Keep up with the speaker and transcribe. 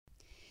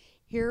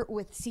Here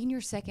with senior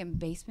second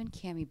baseman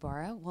Cam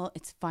Ybarra. Well,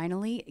 it's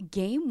finally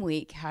game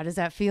week. How does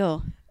that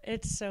feel?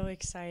 It's so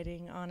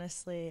exciting,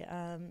 honestly.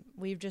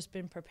 We've just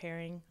been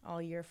preparing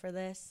all year for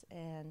this,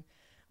 and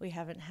we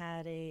haven't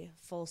had a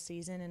full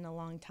season in a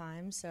long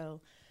time, so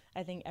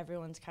I think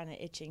everyone's kind of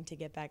itching to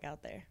get back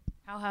out there.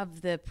 How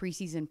have the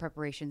preseason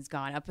preparations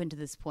gone up until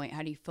this point?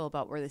 How do you feel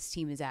about where this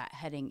team is at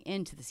heading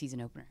into the season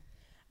opener?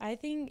 I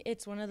think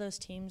it's one of those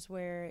teams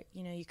where,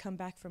 you come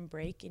back from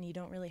break and you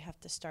don't really have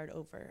to start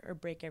over or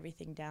break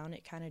everything down.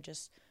 It kind of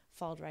just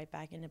falls right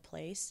back into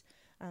place.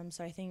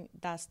 So I think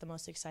that's the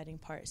most exciting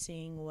part,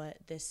 seeing what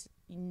this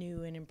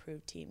new and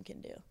improved team can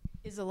do.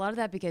 Is a lot of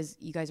that because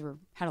you guys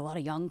had a lot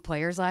of young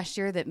players last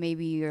year that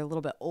maybe are a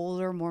little bit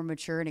older, more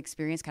mature and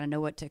experienced, kind of know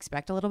what to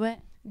expect a little bit?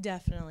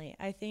 Definitely.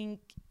 I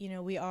think,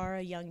 we are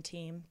a young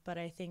team, but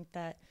I think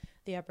that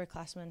the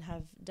upperclassmen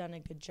have done a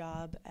good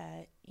job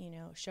at,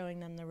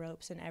 showing them the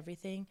ropes and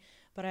everything.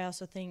 But I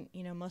also think,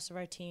 most of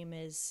our team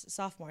is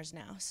sophomores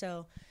now.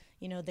 So,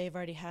 they've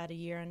already had a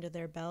year under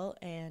their belt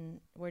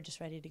and we're just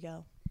ready to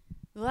go.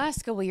 The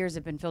last couple of years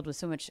have been filled with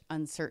so much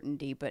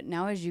uncertainty, but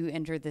now as you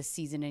enter this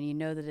season and you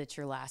know that it's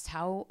your last,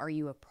 how are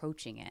you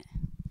approaching it?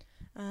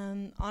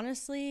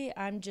 Honestly,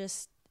 I'm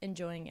just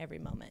enjoying every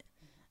moment.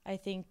 I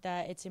think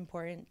that it's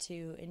important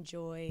to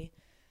enjoy,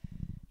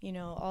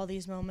 all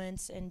these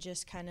moments and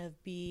just kind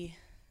of be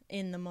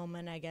in the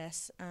moment, I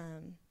guess,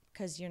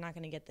 because you're not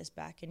going to get this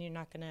back and you're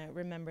not going to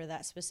remember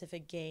that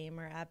specific game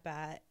or at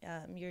bat.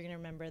 You're going to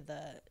remember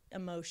the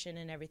emotion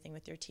and everything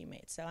with your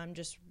teammates. So I'm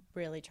just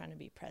really trying to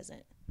be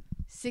present.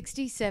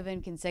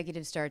 67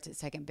 consecutive starts at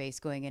second base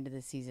going into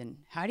the season.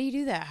 How do you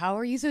do that? How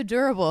are you so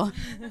durable?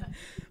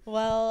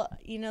 Well,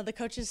 the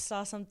coaches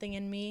saw something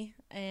in me,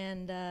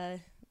 and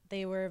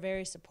they were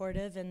very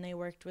supportive, and they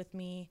worked with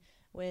me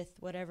with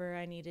whatever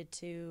I needed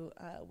to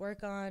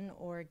work on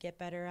or get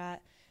better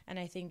at. And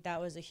I think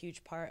that was a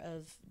huge part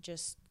of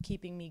just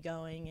keeping me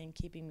going and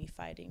keeping me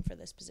fighting for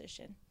this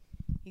position.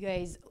 You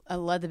guys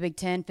led the Big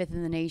Ten, fifth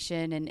in the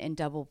nation, and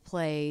double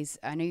plays.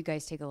 I know you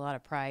guys take a lot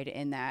of pride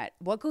in that.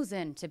 What goes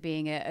into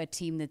being a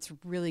team that's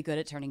really good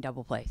at turning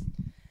double plays?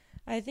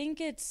 I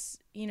think it's,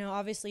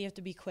 obviously you have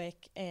to be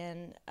quick,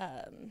 and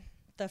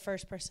the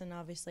first person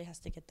obviously has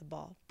to get the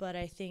ball. But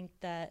I think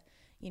that,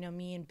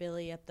 me and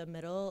Billy up the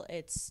middle,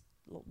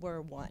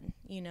 we're one.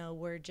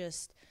 We're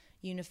just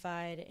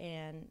unified,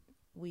 and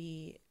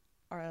we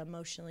are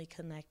emotionally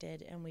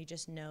connected, and we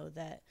just know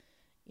that,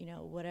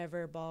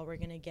 whatever ball we're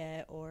going to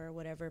get or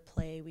whatever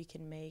play we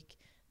can make,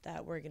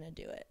 that we're going to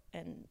do it.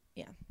 And,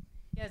 yeah.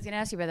 Yeah, I was going to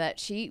ask you about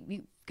that.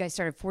 You guys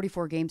started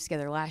 44 games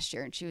together last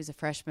year, and she was a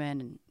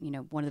freshman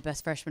and, one of the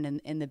best freshmen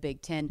in the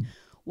Big Ten.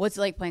 What's it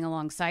like playing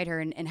alongside her,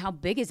 and how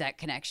big is that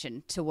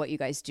connection to what you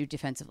guys do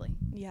defensively?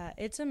 Yeah,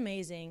 it's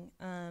amazing.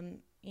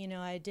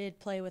 I did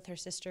play with her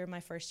sister my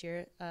first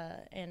year,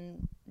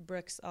 and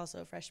Brooks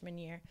also freshman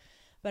year.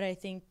 But I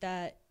think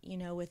that,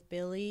 with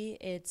Billy,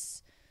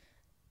 it's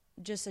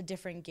just a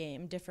different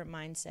game, different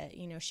mindset.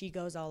 She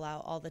goes all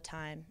out all the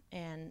time,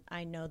 and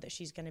I know that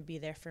she's going to be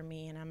there for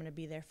me and I'm going to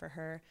be there for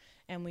her,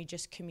 and we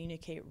just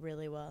communicate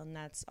really well, and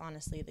that's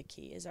honestly the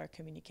key, is our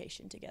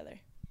communication together.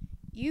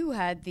 You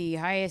had the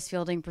highest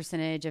fielding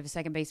percentage of a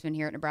second baseman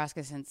here at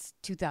Nebraska since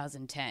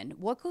 2010.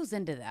 What goes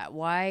into that?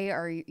 Why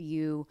are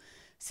you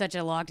such a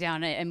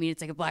lockdown? I mean,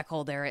 it's like a black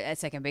hole there at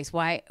second base.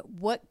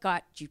 What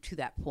got you to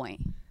that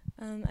point?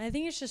 I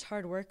think it's just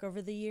hard work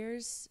over the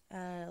years,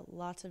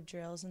 lots of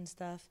drills and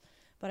stuff.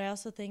 But I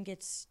also think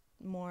it's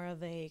more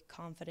of a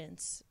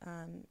confidence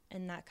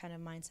and that kind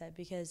of mindset,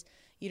 because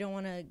you don't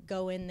want to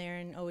go in there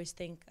and always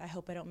think, I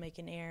hope I don't make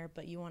an error,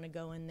 but you want to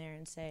go in there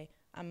and say,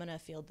 I'm going to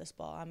field this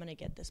ball, I'm going to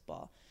get this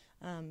ball.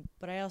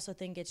 But I also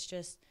think it's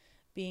just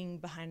being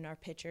behind our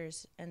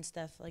pitchers and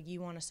stuff. Like,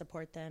 you want to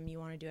support them, you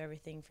want to do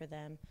everything for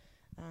them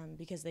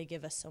because they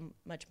give us so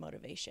much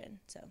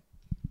motivation. So.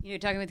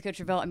 Talking with Coach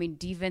Revelle, I mean,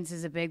 defense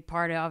is a big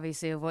part,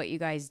 obviously, of what you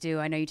guys do.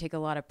 I know you take a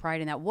lot of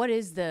pride in that. What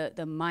is the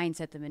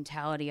mindset, the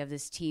mentality of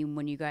this team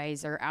when you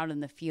guys are out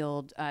in the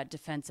field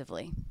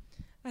defensively?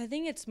 I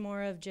think it's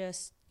more of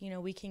just,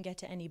 we can get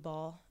to any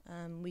ball.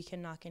 We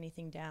can knock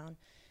anything down.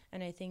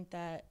 And I think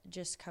that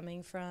just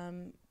coming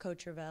from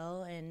Coach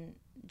Revelle and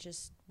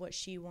just what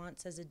she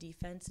wants as a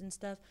defense and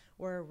stuff,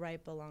 we're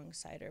right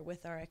alongside her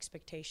with our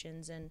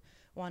expectations and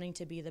wanting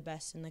to be the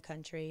best in the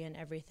country and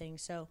everything.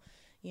 So,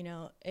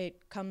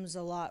 it comes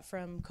a lot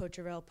from Coach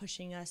Revelle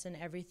pushing us and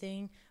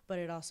everything, but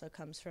it also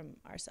comes from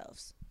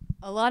ourselves.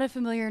 A lot of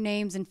familiar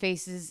names and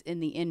faces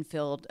in the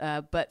infield,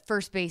 but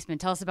first baseman,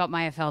 tell us about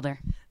Maya Felder.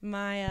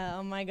 Maya,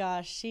 oh my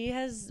gosh, she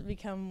has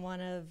become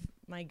one of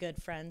my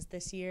good friends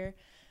this year.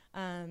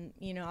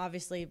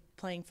 Obviously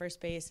playing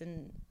first base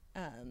and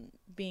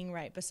being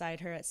right beside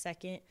her at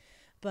second.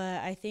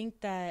 But I think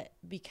that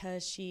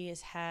because she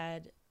has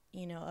had,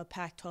 a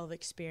Pac-12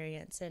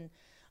 experience and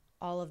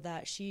all of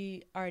that,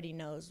 she already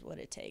knows what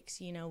it takes.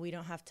 We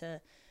don't have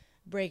to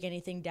break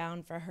anything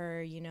down for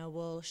her.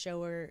 We'll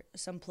show her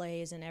some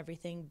plays and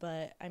everything.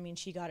 But,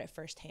 she got it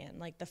firsthand,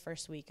 like the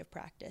first week of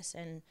practice.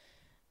 And,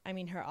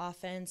 her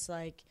offense,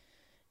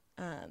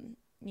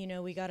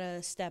 we got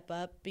to step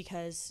up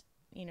because,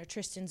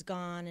 Tristan's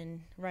gone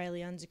and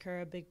Riley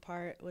Unziker, a big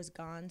part, was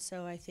gone.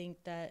 So I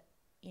think that,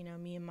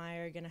 me and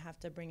Maya are going to have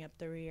to bring up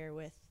the rear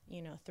with,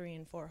 3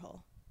 and 4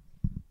 hole.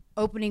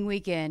 Opening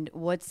weekend,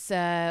 what's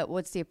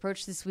the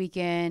approach this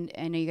weekend?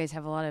 I know you guys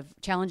have a lot of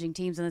challenging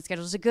teams on the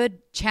schedule. It's a good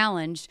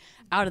challenge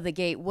out of the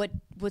gate.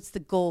 What's the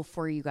goal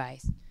for you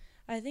guys?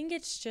 I think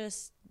it's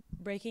just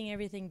breaking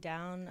everything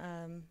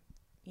down,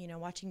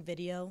 watching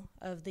video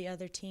of the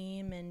other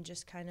team and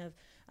just kind of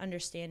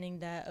understanding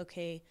that,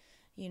 okay,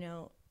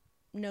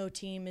 no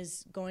team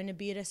is going to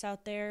beat us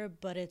out there,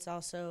 but it's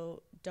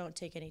also don't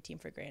take any team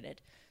for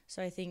granted.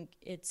 So I think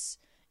it's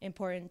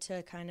important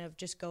to kind of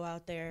just go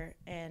out there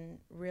and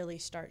really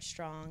start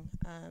strong,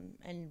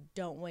 and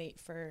don't wait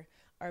for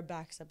our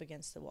backs up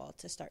against the wall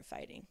to start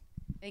fighting.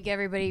 I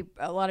think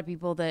a lot of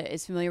people that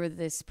is familiar with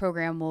this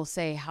program will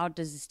say, how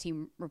does this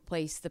team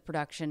replace the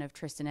production of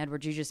Tristan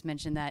Edwards? You just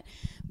mentioned that.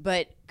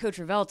 But Coach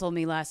Ravel told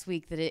me last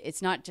week that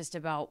it's not just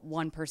about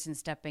one person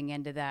stepping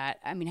into that.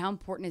 I mean, how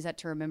important is that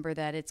to remember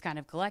that it's kind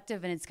of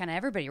collective and it's kind of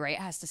everybody, right?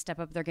 Has to step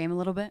up their game a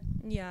little bit?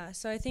 Yeah,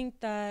 so I think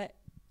that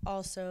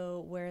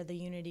also where the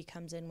unity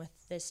comes in with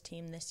this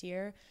team this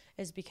year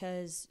is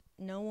because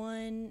no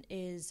one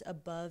is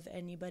above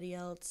anybody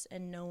else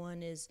and no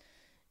one is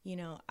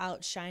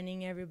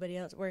outshining everybody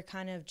else. We're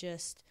kind of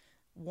just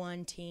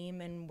one team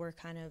and we're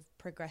kind of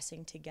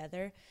progressing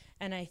together.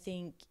 And I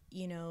think,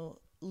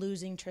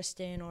 losing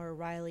Tristan or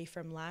Riley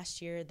from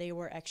last year, they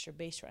were extra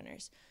base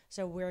runners.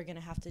 So we're going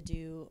to have to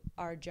do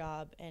our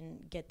job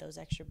and get those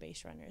extra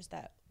base runners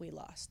that we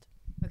lost.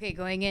 Okay,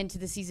 going into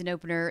the season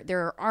opener,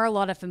 there are a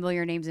lot of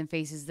familiar names and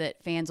faces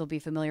that fans will be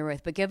familiar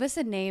with, but give us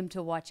a name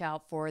to watch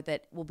out for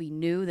that will be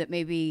new that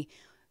maybe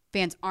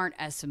fans aren't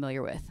as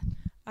familiar with.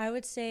 I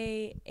would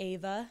say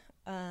Ava,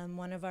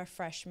 one of our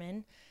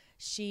freshmen.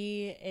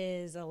 She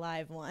is a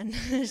live one.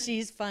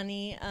 She's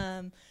funny,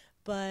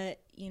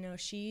 but,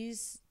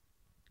 she's,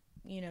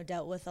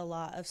 dealt with a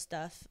lot of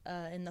stuff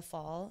in the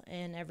fall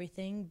and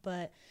everything,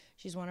 but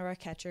she's one of our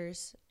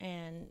catchers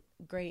and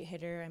great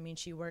hitter. I mean,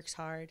 she works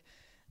hard.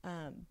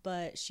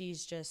 But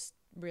she's just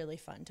really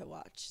fun to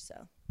watch.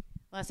 So,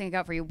 last thing I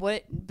got for you,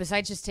 what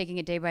besides just taking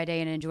it day by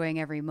day and enjoying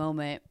every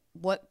moment,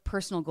 what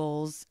personal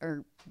goals,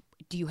 or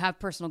do you have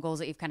personal goals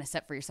that you've kind of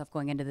set for yourself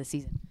going into the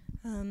season?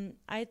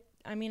 I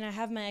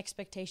have my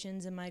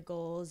expectations and my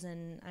goals,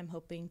 and I'm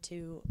hoping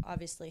to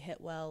obviously hit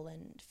well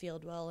and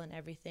field well and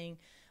everything.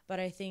 But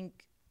I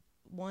think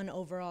one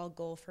overall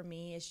goal for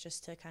me is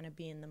just to kind of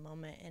be in the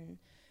moment and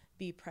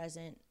be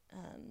present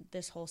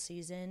this whole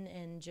season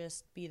and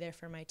just be there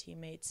for my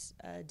teammates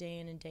day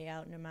in and day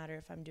out, no matter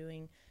if I'm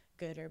doing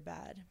good or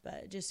bad.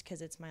 But just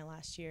because it's my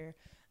last year,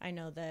 I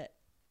know that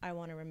I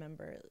want to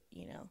remember,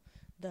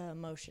 the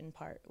emotion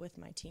part with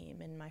my team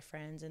and my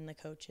friends and the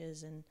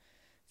coaches and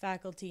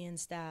faculty and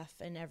staff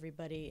and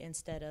everybody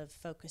instead of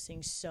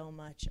focusing so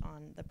much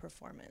on the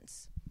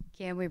performance.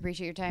 Cam, we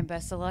appreciate your time.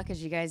 Best of luck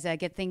as you guys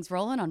get things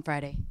rolling on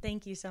Friday.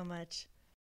 Thank you so much.